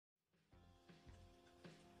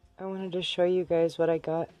I wanted to show you guys what I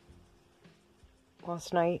got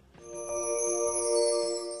last night.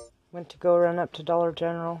 Went to go run up to Dollar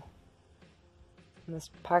General, and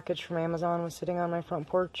this package from Amazon was sitting on my front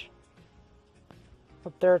porch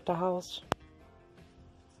up there at the house.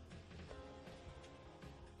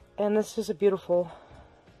 And this is a beautiful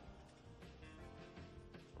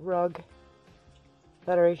rug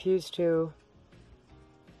that I refuse to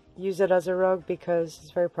use it as a rug because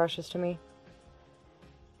it's very precious to me.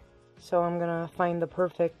 So I'm gonna find the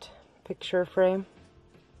perfect picture frame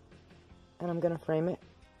and I'm gonna frame it.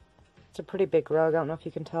 It's a pretty big rug, I don't know if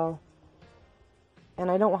you can tell. And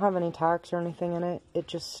I don't have any tacks or anything in it. It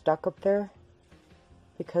just stuck up there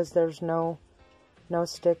because there's no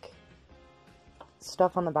stick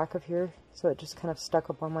stuff on the back of here. So it just kind of stuck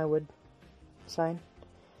up on my wood sign.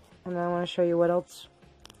 And then I want to show you what else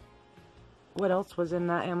was in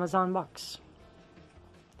that Amazon box.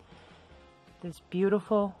 This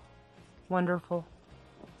beautiful, wonderful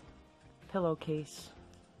pillowcase.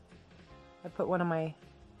 I put one of my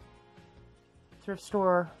thrift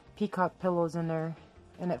store peacock pillows in there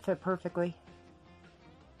and it fit perfectly.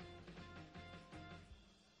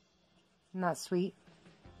 Isn't that sweet?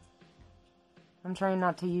 I'm trying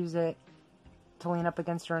not to use it to lean up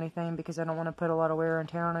against or anything because I don't want to put a lot of wear and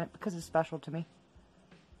tear on it because it's special to me.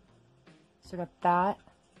 So I got that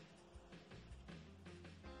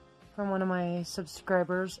from one of my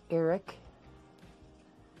subscribers, Eric.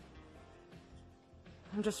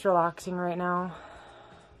 I'm just relaxing right now.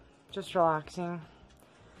 Just relaxing.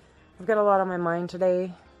 I've got a lot on my mind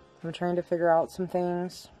today. I'm trying to figure out some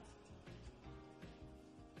things.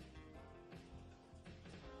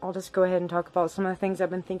 I'll just go ahead and talk about some of the things I've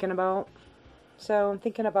been thinking about. So I'm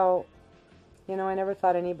thinking about, you know, I never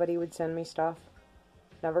thought anybody would send me stuff.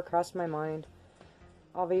 Never crossed my mind.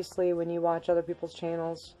 Obviously, when you watch other people's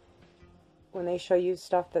channels, when they show you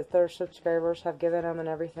stuff that their subscribers have given them and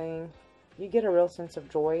everything, you get a real sense of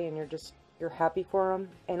joy and you're happy for them.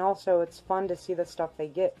 And also, it's fun to see the stuff they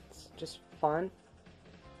get. It's just fun.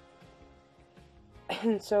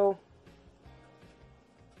 And so,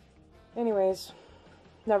 anyways,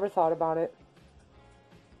 never thought about it.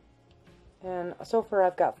 And so far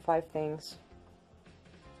I've got 5 things.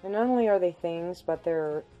 And not only are they things, but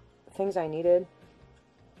they're things I needed.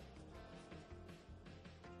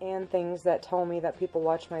 And things that tell me that people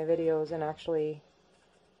watch my videos and actually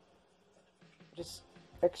just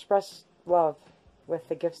express love with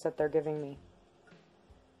the gifts that they're giving me.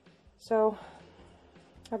 So,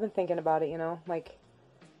 I've been thinking about it, you know, like,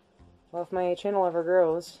 well, if my channel ever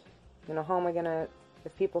grows, you know, how am I gonna,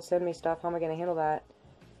 if people send me stuff, how am I gonna handle that?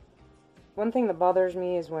 One thing that bothers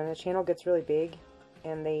me is when a channel gets really big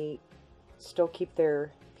and they still keep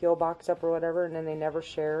their P.O. box up or whatever, and then they never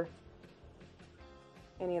share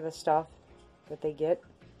any of the stuff that they get.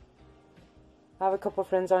 I have a couple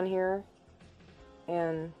friends on here,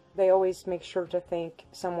 and they always make sure to thank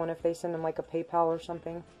someone if they send them like a PayPal or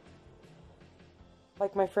something.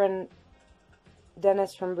 Like my friend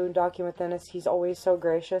Dennis from Boondock Charlie, he's always so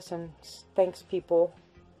gracious and thanks people,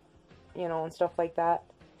 you know, and stuff like that.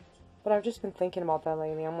 But I've just been thinking about that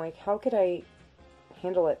lately. I'm like, how could I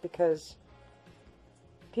handle it? Because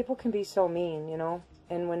people can be so mean, you know?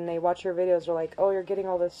 And when they watch your videos, they're like, oh, you're getting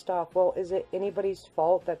all this stuff. Well, is it anybody's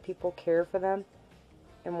fault that people care for them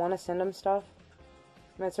and want to send them stuff?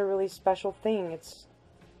 I mean, it's a really special thing.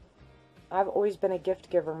 I've always been a gift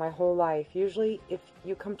giver my whole life. Usually, if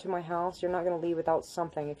you come to my house, you're not going to leave without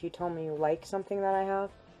something. If you tell me you like something that I have,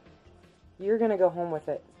 you're going to go home with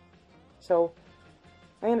it. So,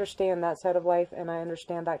 I understand that side of life, and I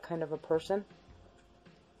understand that kind of a person.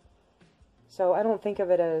 So, I don't think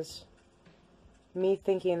of it as me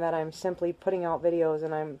thinking that I'm simply putting out videos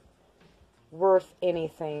and I'm worth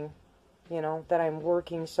anything, you know, that I'm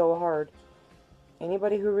working so hard.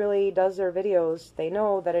 Anybody who really does their videos, they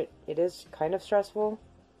know that it is kind of stressful,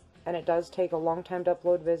 and it does take a long time to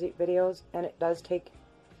upload videos, and it does take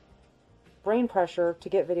brain pressure to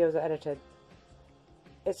get videos edited.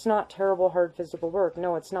 It's not terrible hard physical work.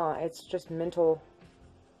 No, it's not. It's just mental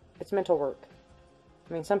work.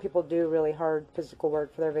 I mean, some people do really hard physical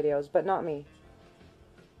work for their videos, but not me.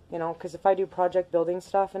 You know, because if I do project building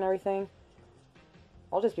stuff and everything,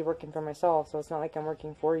 I'll just be working for myself, so it's not like I'm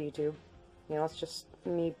working for YouTube. You know, it's just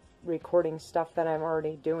me recording stuff that I'm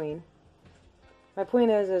already doing. My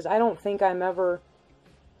point is I don't think I'm ever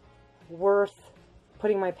worth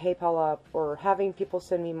putting my PayPal up or having people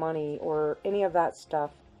send me money or any of that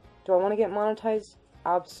stuff. Do I want to get monetized?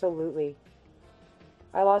 Absolutely.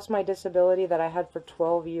 I lost my disability that I had for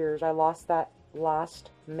 12 years. I lost that last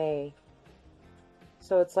May.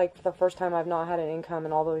 So it's like the first time I've not had an income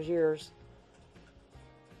in all those years.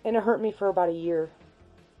 And it hurt me for about a year.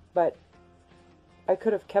 But I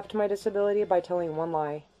could have kept my disability by telling one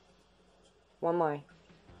lie. One lie.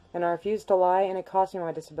 And I refused to lie, and it cost me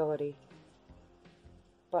my disability.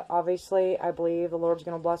 But obviously, I believe the Lord's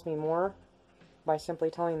going to bless me more by simply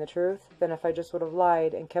telling the truth than if I just would have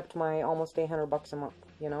lied and kept my almost $800 a month,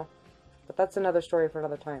 you know? But that's another story for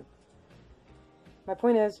another time. My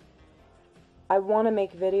point is, I want to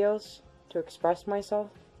make videos to express myself,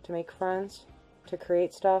 to make friends, to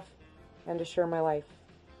create stuff, and to share my life.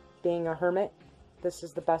 Being a hermit, this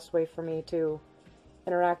is the best way for me to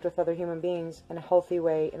interact with other human beings in a healthy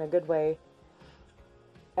way, in a good way,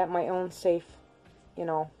 at my own safe, you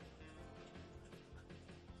know,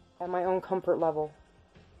 at my own comfort level.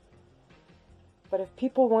 But if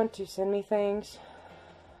people want to send me things,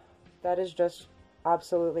 that is just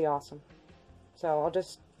absolutely awesome. So I'll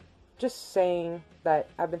just saying that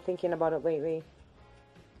I've been thinking about it lately,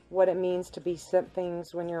 what it means to be sent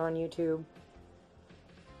things when you're on YouTube.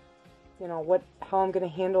 You know, how I'm going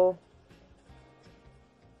to handle.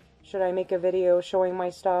 Should I make a video showing my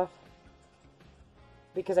stuff?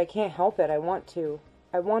 Because I can't help it. I want to.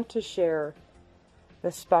 I want to share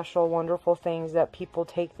the special, wonderful things that people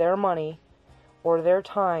take their money or their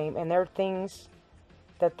time and their things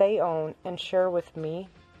that they own and share with me.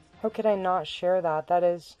 How could I not share that? That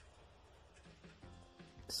is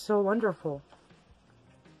so wonderful.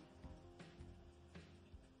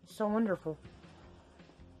 So wonderful.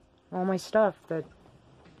 All my stuff that,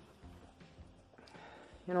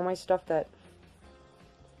 you know,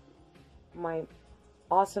 my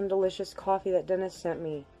awesome, delicious coffee that Dennis sent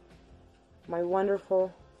me. My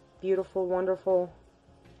wonderful, beautiful, wonderful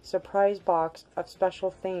surprise box of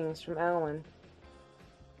special things from Alan.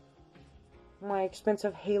 My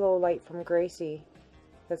expensive halo light from Gracie.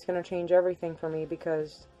 That's going to change everything for me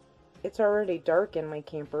because it's already dark in my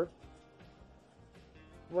camper.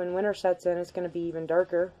 When winter sets in, it's going to be even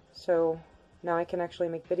darker. So now I can actually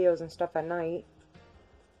make videos and stuff at night.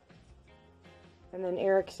 And then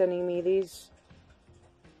Eric sending me these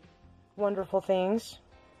wonderful things.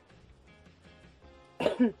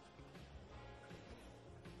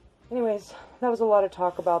 Anyways, that was a lot of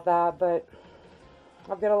talk about that, but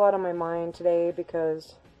I've got a lot on my mind today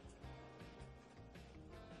because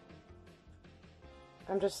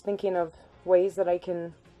I'm just thinking of ways that I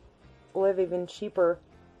can live even cheaper.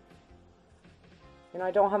 You know,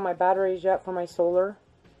 I don't have my batteries yet for my solar.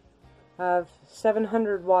 I have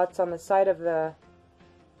 700 watts on the side of the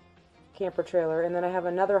camper trailer, and then I have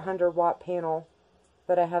another 100 watt panel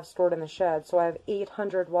that I have stored in the shed, so I have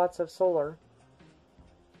 800 watts of solar.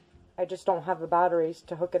 I just don't have the batteries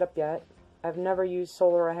to hook it up yet. I've never used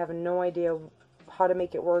solar. I have no idea how to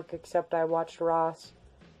make it work, except I watched Ross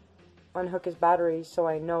unhook his batteries, so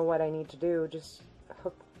I know what I need to do. Just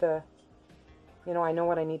hook the, you know, I know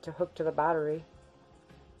what I need to hook to the battery.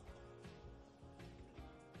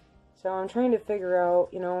 So I'm trying to figure out,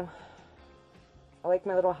 you know, I like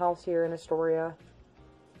my little house here in Astoria.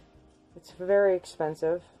 It's very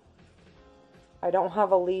expensive. I don't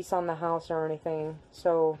have a lease on the house or anything,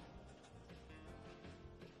 so,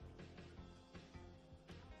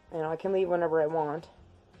 you know, I can leave whenever I want.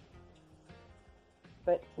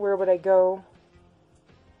 But where would I go?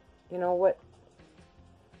 You know, what?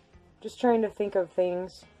 Just trying to think of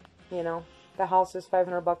things, you know. The house is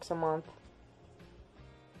 $500 a month.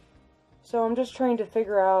 So I'm just trying to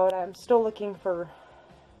figure out, I'm still looking for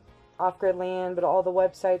off-grid land, but all the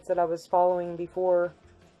websites that I was following before,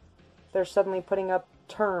 they're suddenly putting up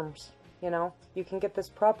terms, you know. You can get this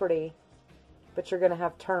property, but you're going to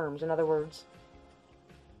have terms. In other words,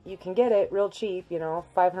 you can get it real cheap, you know,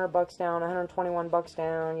 $500 down, $121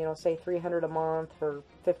 down, you know, say $300 a month for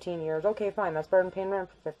 15 years. Okay, fine, that's better than paying rent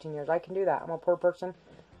for 15 years. I can do that. I'm a poor person.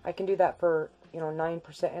 I can do that for, you know,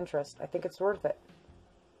 9% interest. I think it's worth it.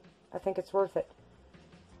 I think it's worth it.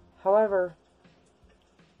 However,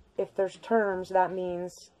 if there's terms, that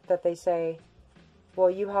means that they say, well,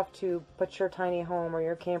 you have to put your tiny home or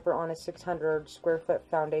your camper on a 600 square foot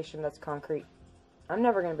foundation that's concrete. I'm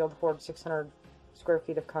never going to be able to afford 600 square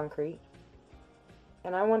feet of concrete.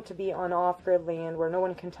 And I want to be on off-grid land where no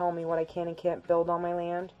one can tell me what I can and can't build on my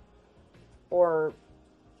land. Or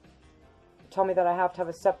tell me that I have to have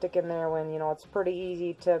a septic in there when, you know, it's pretty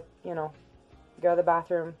easy to, you know, go to the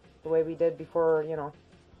bathroom the way we did before, you know,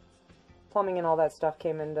 plumbing and all that stuff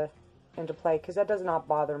came into play, because that does not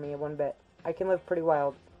bother me one bit. I can live pretty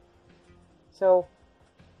wild. So,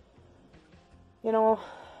 you know,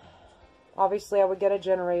 obviously I would get a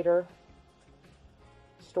generator,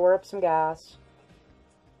 store up some gas.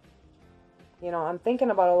 You know, I'm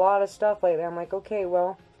thinking about a lot of stuff lately. I'm like, okay,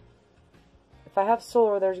 well, if I have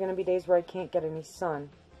solar, there's going to be days where I can't get any sun.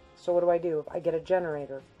 So what do? I get a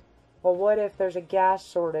generator. Well, what if there's a gas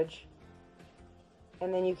shortage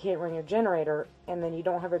and then you can't run your generator and then you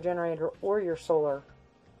don't have your generator or your solar?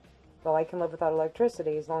 Well, I can live without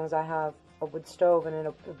electricity as long as I have a wood stove and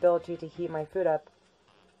an ability to heat my food up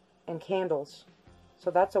and candles.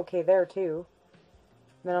 So that's okay there too.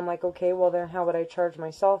 Then I'm like, okay, well then how would I charge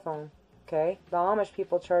my cell phone? Okay, the Amish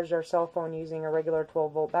people charge their cell phone using a regular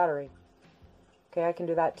 12-volt battery. Okay, I can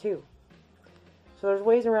do that too. So there's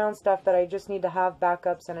ways around stuff that I just need to have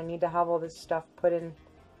backups, and I need to have all this stuff put into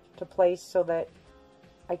place so that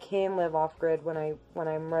I can live off grid when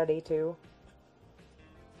I'm ready to.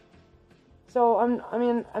 So I'm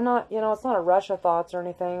not, it's not a rush of thoughts or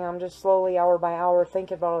anything. I'm just slowly, hour by hour,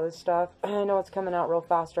 thinking about all this stuff. I know it's coming out real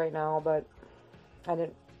fast right now, but I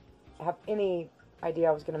didn't have any idea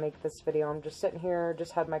I was going to make this video. I'm just sitting here,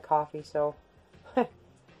 just had my coffee, so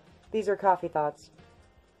these are coffee thoughts.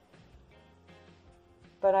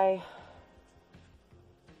 But I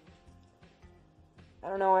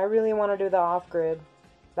don't know, I really want to do the off-grid.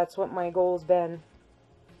 That's what my goal's been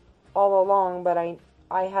all along, but I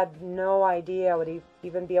had no idea I would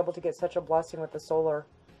even be able to get such a blessing with the solar.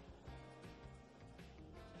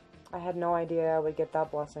 I had no idea I would get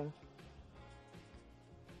that blessing.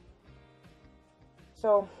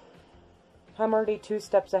 So, I'm already 2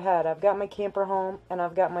 steps ahead. I've got my camper home and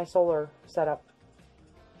I've got my solar set up.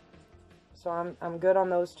 So I'm good on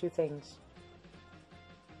those 2 things.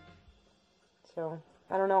 So,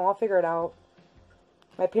 I don't know, I'll figure it out.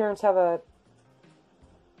 My parents have a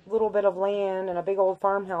little bit of land and a big old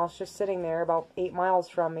farmhouse just sitting there about 8 miles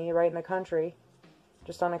from me, right in the country.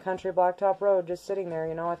 Just on a country blacktop road, just sitting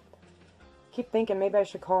there, I keep thinking maybe I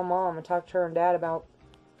should call Mom and talk to her and Dad about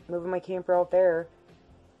moving my camper out there.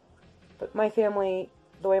 But my family,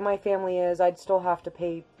 the way my family is, I'd still have to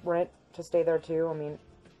pay rent to stay there too. I mean,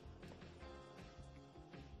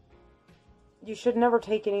 you should never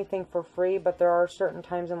take anything for free, but there are certain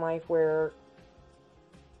times in life where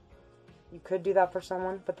you could do that for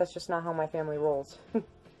someone, but that's just not how my family rolls.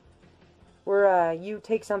 We're you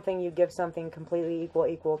take something, you give something, completely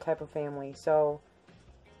equal type of family. So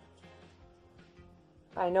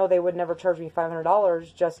I know they would never charge me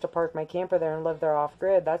 $500 just to park my camper there and live there off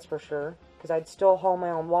grid, that's for sure. Because I'd still haul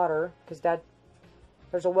my own water, because Dad,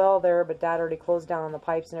 there's a well there, but Dad already closed down the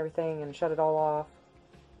pipes and everything and shut it all off.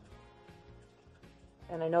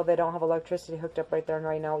 And I know they don't have electricity hooked up right there and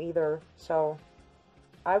right now either, so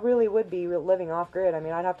I really would be living off grid. I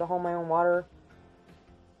mean, I'd have to haul my own water,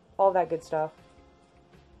 all that good stuff.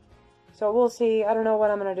 So we'll see. I don't know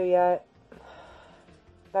what I'm going to do yet.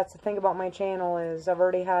 That's the thing about my channel is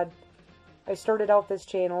I started out this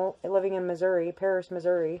channel living in Missouri, Paris,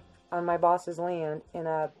 Missouri, on my boss's land in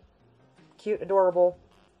a cute, adorable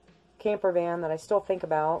camper van that I still think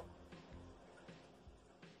about.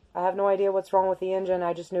 I have no idea what's wrong with the engine.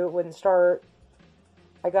 I just knew it wouldn't start.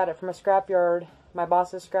 I got it from a scrapyard, my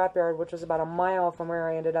boss's scrapyard, which was about a mile from where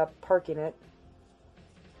I ended up parking it.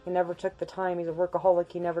 He never took the time. He's a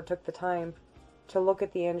workaholic. He never took the time to look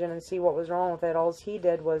at the engine and see what was wrong with it. All he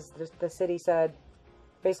did was the city said,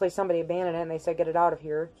 basically somebody abandoned it and they said, get it out of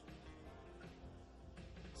here.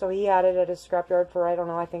 So he had it at his scrapyard for, I don't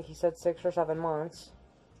know, I think he said 6 or 7 months.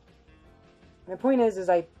 The point is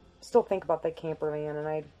I still think about that camper van, and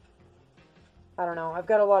I don't know. I've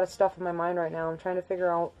got a lot of stuff in my mind right now. I'm trying to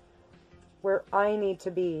figure out where I need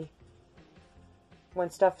to be when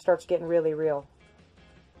stuff starts getting really real.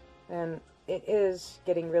 And it is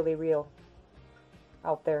getting really real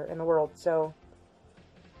out there in the world. So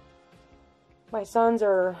my sons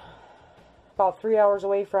are about 3 hours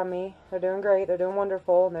away from me. They're doing great. They're doing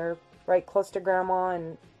wonderful. And they're right close to Grandma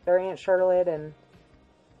and their Aunt Charlotte and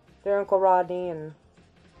their Uncle Rodney, and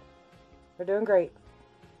they're doing great.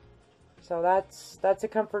 So that's a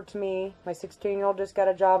comfort to me. My 16-year-old just got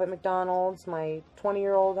a job at McDonald's. My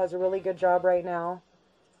 20-year-old has a really good job right now.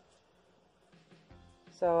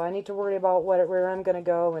 So I need to worry about where I'm going to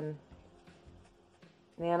go. And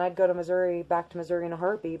man, I'd go to Missouri, back to Missouri in a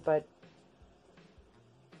heartbeat, but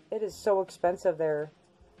it is so expensive there.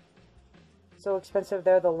 So expensive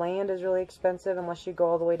there. The land is really expensive unless you go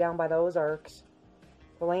all the way down by the Ozarks.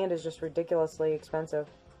 The land is just ridiculously expensive.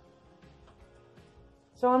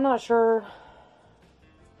 So I'm not sure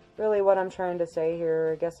really what I'm trying to say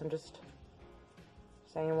here. I guess I'm just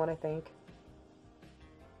saying what I think.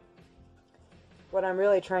 What I'm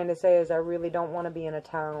really trying to say is I really don't want to be in a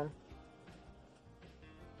town.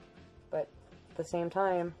 But at the same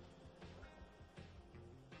time,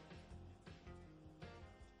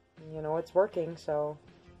 you know, it's working, so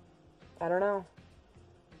I don't know.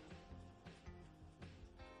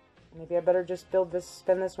 Maybe I better just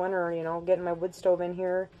spend this winter, you know, getting my wood stove in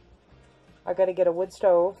here, I gotta get a wood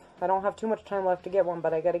stove. I don't have too much time left to get one,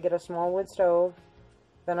 but I gotta get a small wood stove.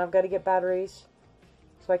 Then I've gotta get batteries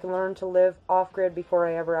so I can learn to live off-grid before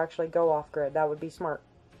I ever actually go off-grid. That would be smart.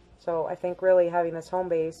 So I think really having this home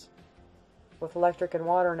base with electric and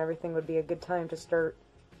water and everything would be a good time to start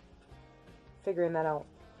figuring that out.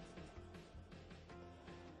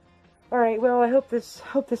 Alright, well, I hope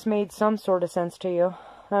this made some sort of sense to you.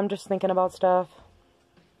 I'm just thinking about stuff.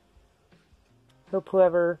 Hope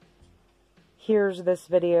whoever hears this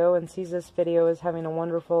video and sees this video is having a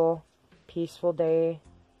wonderful, peaceful day.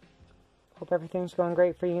 Hope everything's going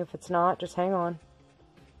great for you. If it's not, just hang on.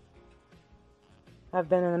 I've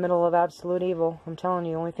been in the middle of absolute evil. I'm telling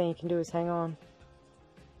you, the only thing you can do is hang on.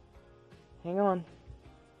 Hang on.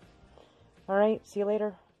 Alright, see you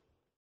later.